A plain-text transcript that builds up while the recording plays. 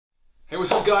Hey,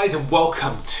 what's up guys, and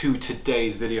welcome to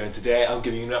today's video. And today I'm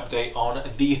giving you an update on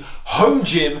the home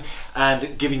gym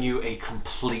and giving you a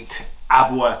complete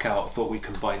ab workout. Thought we'd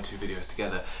combine two videos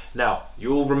together. Now,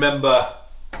 you'll remember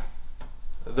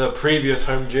the previous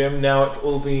home gym. Now it's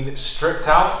all been stripped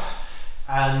out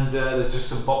and there's just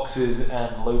some boxes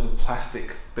and loads of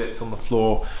plastic bits on the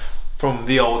floor from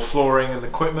the old flooring and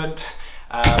equipment.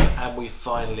 And we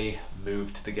finally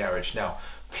moved to the garage. Now,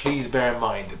 please bear in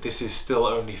mind that this is still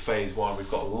only phase one.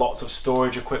 We've got lots of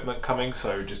storage equipment coming,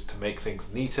 so just to make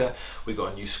things neater. We've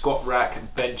got a new squat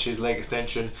rack, benches, leg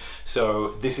extension.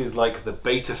 So this is like the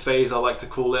beta phase, I like to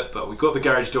call it, but we've got the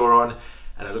garage door on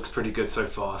and it looks pretty good so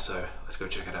far, so let's go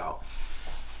check it out.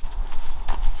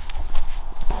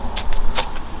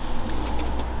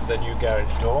 The new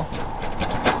garage door.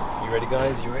 You ready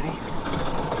guys, you ready?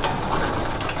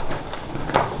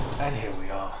 And here we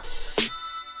are.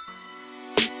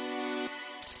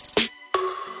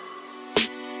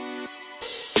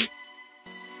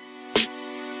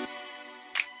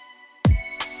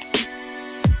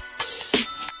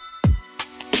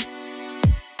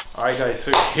 Alright guys,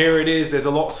 so here it is. There's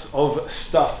a lot of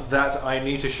stuff that I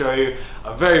need to show you.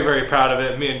 I'm very, very proud of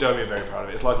it. Me and Domi are very proud of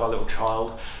it. It's like our little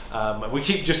child. We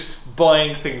keep just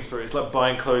buying things for it. It's like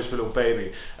buying clothes for a little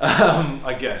baby.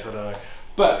 I guess, I don't know.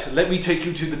 But let me take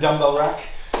you to the dumbbell rack.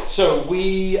 So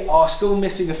we are still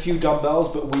missing a few dumbbells,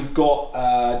 but we've got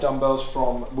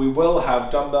we will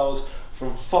have dumbbells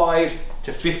from 5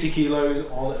 to 50 kilos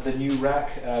on the new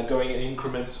rack, going in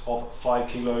increments of 5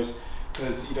 kilos.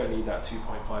 Because you don't need that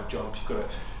 2.5 jump, you've got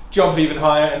to jump even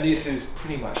higher, and this is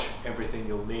pretty much everything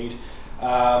you'll need.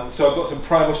 So I've got some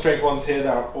primal strength ones here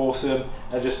that are awesome,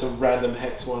 and just some random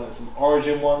hex ones and some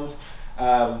origin ones.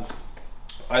 I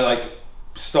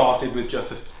started with just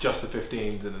the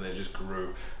 15s and then they just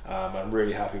grew. I'm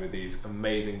really happy with these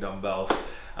amazing dumbbells.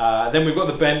 Then we've got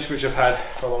the bench, which I've had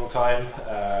for a long time.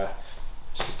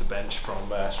 It's just a bench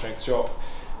from Strength Shop.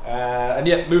 And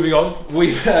yeah, moving on,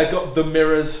 we've got the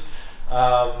mirrors.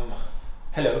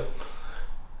 Hello,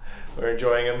 we're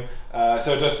enjoying them.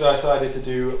 So just decided to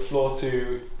do floor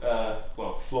to the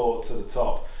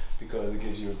top because it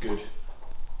gives you a good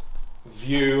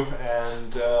view,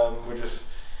 and we're just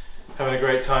having a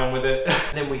great time with it.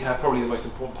 And then we have probably the most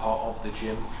important part of the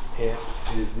gym here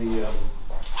is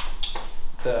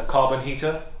the carbon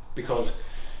heater, because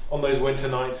on those winter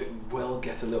nights it will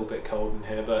get a little bit cold in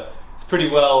here, but it's pretty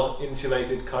well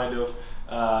insulated kind of.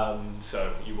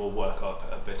 So you will work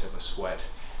up a bit of a sweat.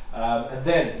 And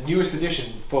then, newest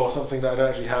addition for something that I don't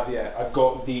actually have yet, I've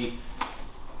got the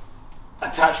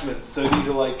attachments. So these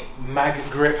are like mag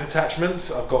grip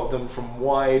attachments. I've got them from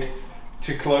wide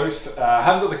to close. I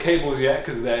haven't got the cables yet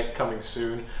because they're coming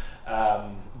soon.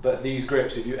 But these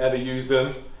grips, if you ever use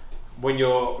them when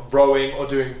you're rowing or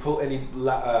doing any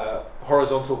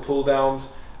horizontal pull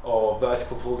downs or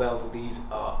vertical pull downs, these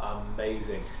are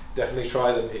amazing. Definitely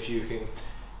try them if you can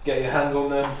get your hands on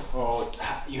them, or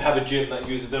you have a gym that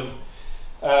uses them.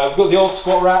 I've got the old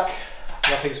squat rack,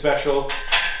 nothing special.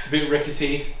 It's a bit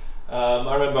rickety.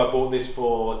 I remember I bought this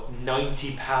for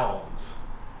 £90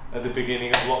 at the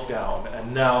beginning of lockdown,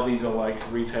 and now these are like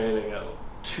retailing at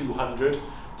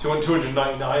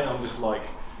 299. I'm just like,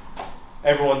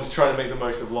 everyone's trying to make the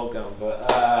most of lockdown,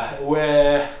 but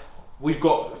we've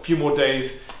got a few more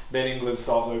days, then England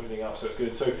starts opening up, so it's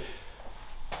good. So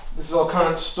this is our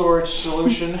current storage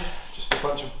solution, just a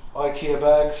bunch of IKEA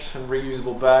bags and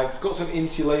reusable bags. Got some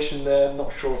insulation there,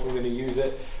 not sure if we're going to use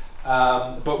it.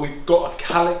 But we've got a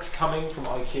calyx coming from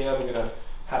IKEA. We're going to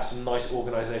have some nice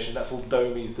organisation. That's all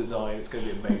Domi's design. It's going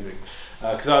to be amazing.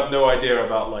 Because I have no idea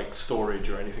about like storage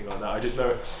or anything like that. I just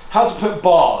know how to put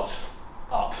bars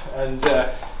up. And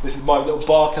this is my little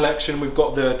bar collection. We've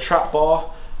got the trap bar,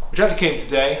 which actually came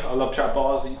today. I love trap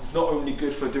bars. It's not only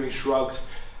good for doing shrugs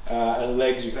and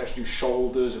legs, you can actually do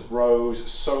shoulders, rows,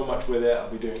 so much with it. I'll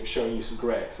be showing you some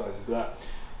great exercises with that.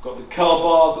 Got the curl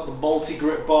bar, got the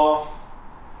multi-grip bar,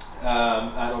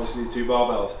 and obviously the two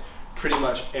barbells. Pretty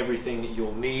much everything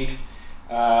you'll need.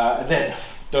 And then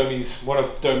one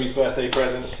of Domi's birthday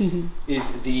presents is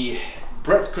the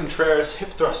Brett Contreras hip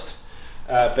thrust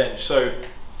bench. So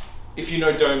if you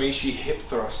know Domi, she hip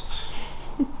thrusts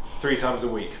 3 times a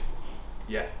week.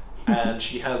 Yeah. And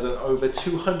she has an over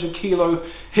 200 kilo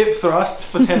hip thrust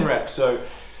for 10 reps. So,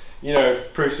 you know,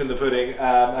 proof's in the pudding.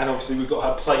 And obviously we've got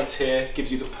her plates here,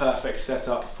 gives you the perfect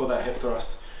setup for that hip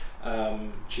thrust.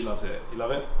 She loves it. You love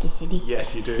it? Yes, I do.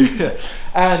 Yes, you do.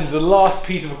 And the last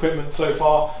piece of equipment so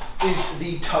far is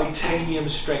the titanium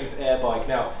strength air bike.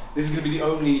 Now, this is going to be the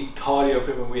only cardio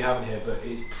equipment we have in here, but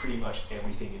it's pretty much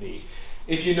everything you need.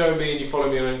 If you know me and you follow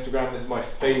me on Instagram, this is my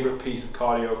favorite piece of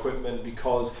cardio equipment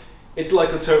because It's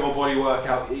like a total body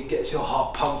workout. It gets your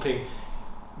heart pumping.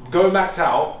 Go maxed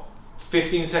out,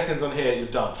 15 seconds on here, you're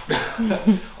done.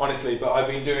 Honestly, but I've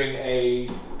been doing a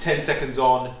 10 seconds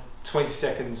on, 20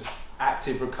 seconds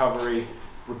active recovery.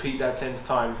 Repeat that 10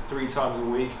 times, 3 times a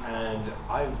week, and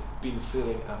I've been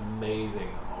feeling amazing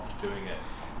after doing it.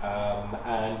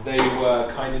 And they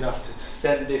were kind enough to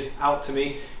send this out to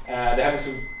me. They're having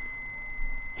some.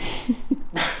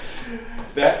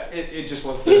 It just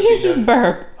wants to. Did you just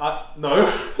burp? No.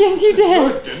 Yes, you did.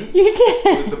 No, I didn't. You did.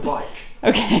 It was the bike.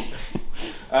 Okay.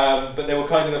 But they were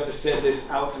kind enough to send this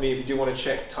out to me. If you do want to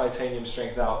check titanium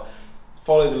strength out,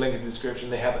 follow the link in the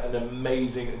description. They have an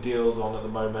amazing deals on at the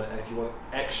moment, and if you want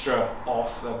extra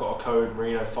off, they've got a code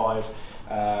Marino5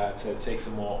 to take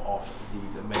some more off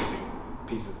these amazing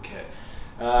pieces of kit.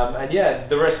 And yeah,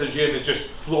 the rest of the gym is just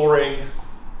flooring,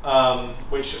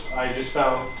 which I just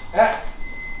found.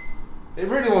 It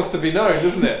really wants to be known,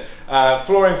 doesn't it?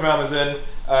 Flooring from Amazon.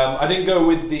 I didn't go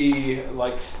with the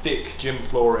like thick gym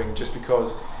flooring just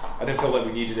because I didn't feel like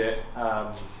we needed it.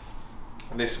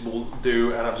 This will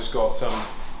do, and I've just got some,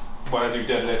 when I do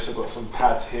deadlifts, I've got some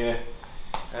pads here,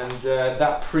 and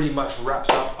that pretty much wraps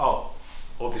up. Oh,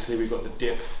 obviously we've got the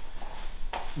dip,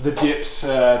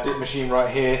 dip machine right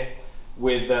here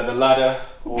with the ladder,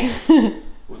 or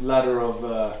ladder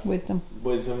of wisdom.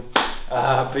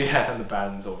 But yeah, and the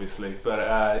bands obviously.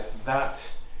 But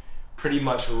that pretty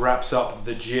much wraps up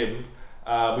the gym.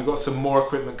 We've got some more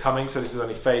equipment coming, so this is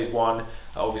only phase 1.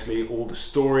 Obviously all the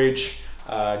storage,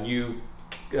 new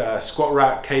squat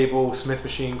rack, cable, Smith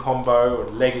machine combo,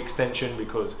 and leg extension,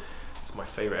 because it's my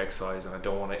favorite exercise and I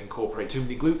don't want to incorporate too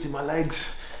many glutes in my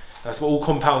legs. That's what all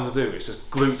compounds do, it's just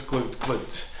glutes, glutes,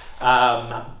 glutes.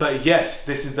 But yes,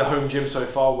 this is the home gym so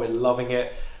far. We're loving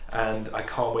it, and I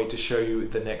can't wait to show you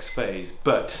the next phase.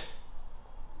 But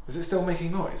is it still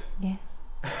making noise? Yeah.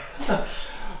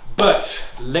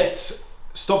 But let's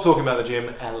stop talking about the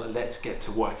gym and let's get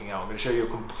to working out. I'm going to show you a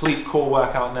complete core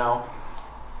workout now.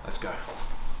 Let's go.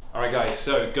 Alright guys,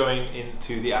 so going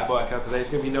into the ab workout today, it's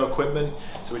going to be no equipment,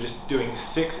 so we're just doing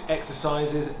 6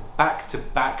 exercises back to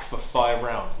back for 5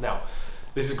 rounds. Now,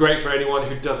 this is great for anyone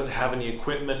who doesn't have any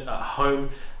equipment at home.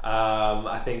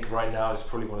 I think right now is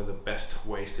probably one of the best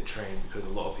ways to train because a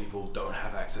lot of people don't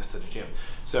have access to the gym.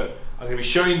 So I'm going to be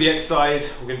showing the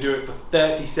exercise. We're going to do it for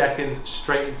 30 seconds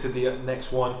straight into the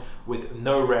next one with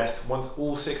no rest. Once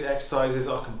all 6 exercises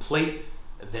are complete,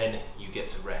 then you get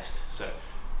to rest. So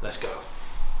let's go.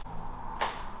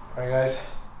 Alright guys,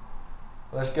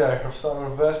 let's go. We're starting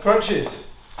with reverse crunches.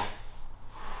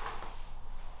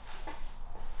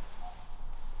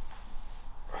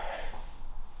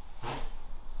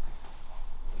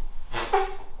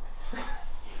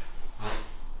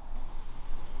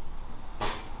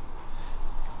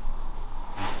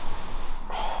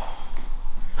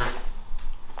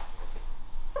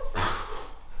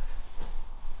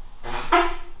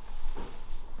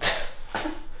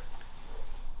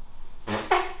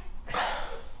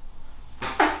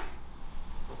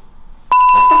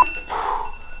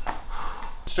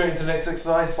 Straight into the next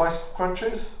exercise, bicycle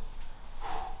crunches.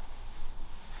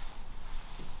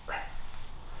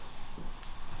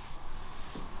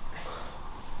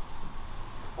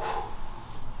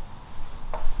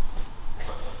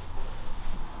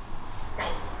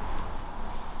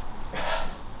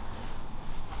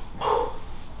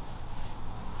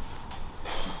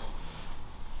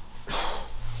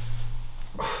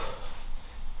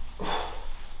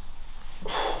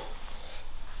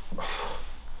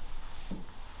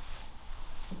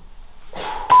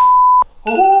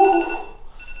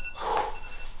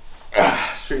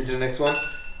 Straight into the next one.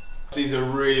 These are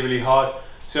really, really hard.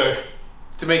 So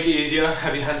to make it easier,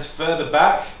 have your hands further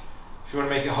back. If you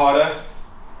want to make it harder,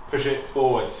 push it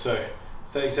forward. So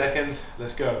 30 seconds,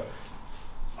 let's go.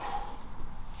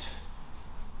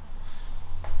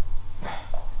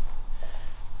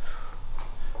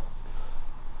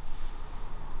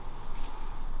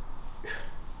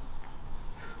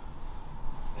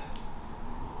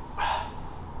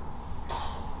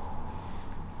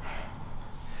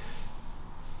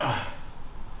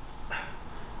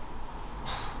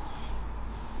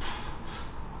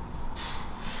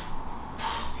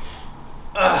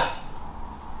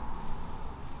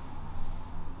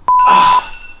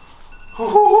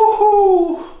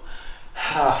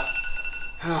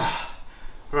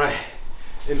 Right,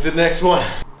 into the next one.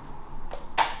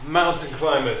 Mountain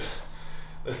climbers.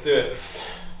 Let's do it.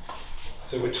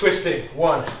 So we're twisting.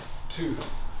 1, 2,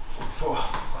 4,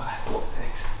 5,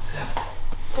 6, 7,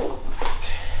 12.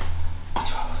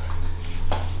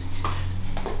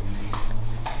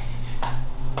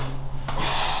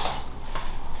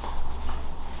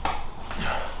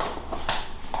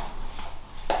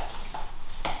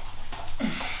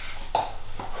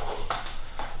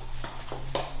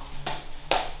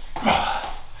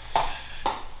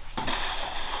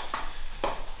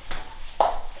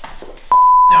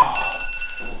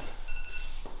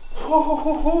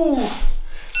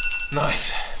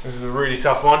 Nice. This is a really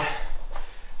tough one.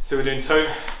 So we're doing toe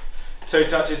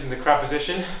touches in the crab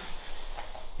position.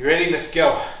 You ready? Let's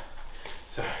go.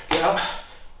 So get up.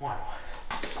 1,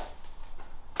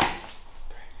 2, 3,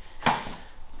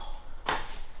 4,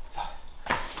 5,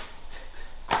 6,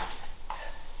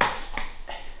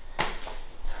 8.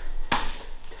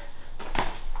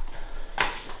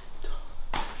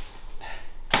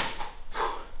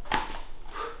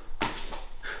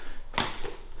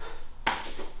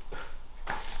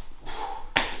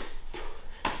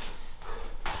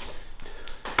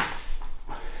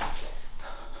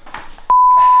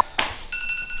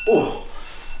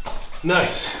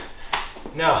 Nice.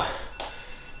 Now,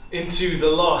 into the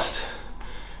last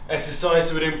exercise.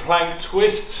 So we're doing plank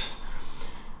twists.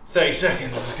 30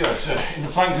 seconds, let's go. So in the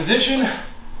plank position,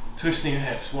 twisting your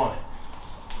hips. 1,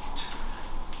 2.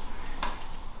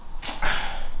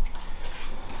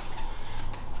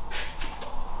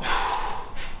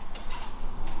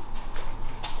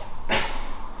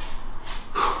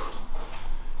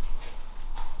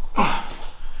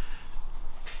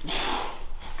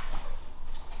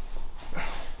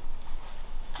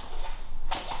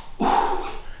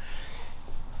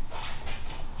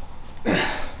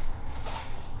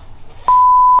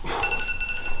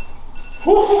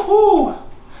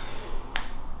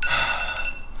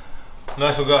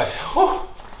 Nice one, guys. Woo.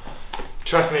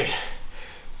 Trust me,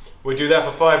 we do that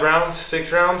for 5 rounds,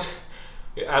 6 rounds,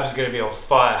 your abs are gonna be on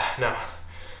fire. Now,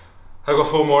 I've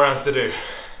got 4 more rounds to do.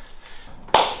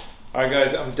 All right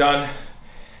guys, I'm done.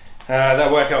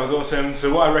 That workout was awesome.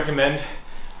 So what I recommend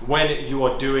when you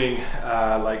are doing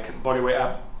like bodyweight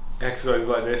ab exercises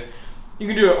like this, you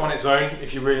can do it on its own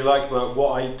if you really like, but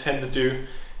what I tend to do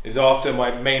is after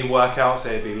my main workout,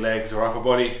 say it be legs or upper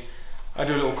body, I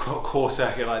do a little core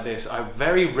circuit like this. I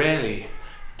very rarely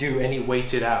do any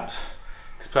weighted abs,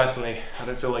 because personally, I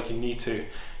don't feel like you need to,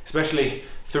 especially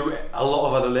through a lot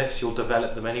of other lifts, you'll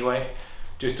develop them anyway.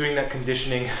 Just doing that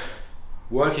conditioning,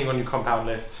 working on your compound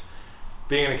lifts,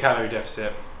 being in a calorie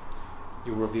deficit,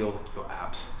 you'll reveal your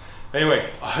abs. Anyway,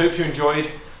 I hope you enjoyed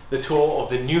the tour of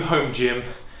the new home gym.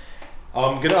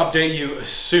 I'm gonna update you as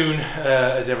soon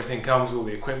as everything comes, all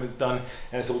the equipment's done,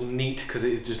 and it's all neat because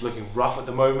it is just looking rough at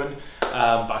the moment. But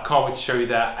I can't wait to show you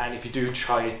that, and if you do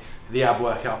try the ab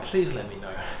workout, please let me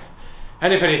know.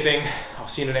 And if anything, I'll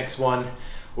see you in the next one.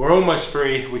 We're almost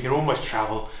free, we can almost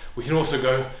travel. We can also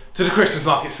go to the Christmas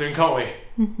market soon, can't we?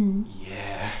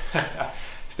 Yeah.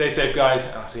 Stay safe, guys,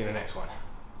 and I'll see you in the next one.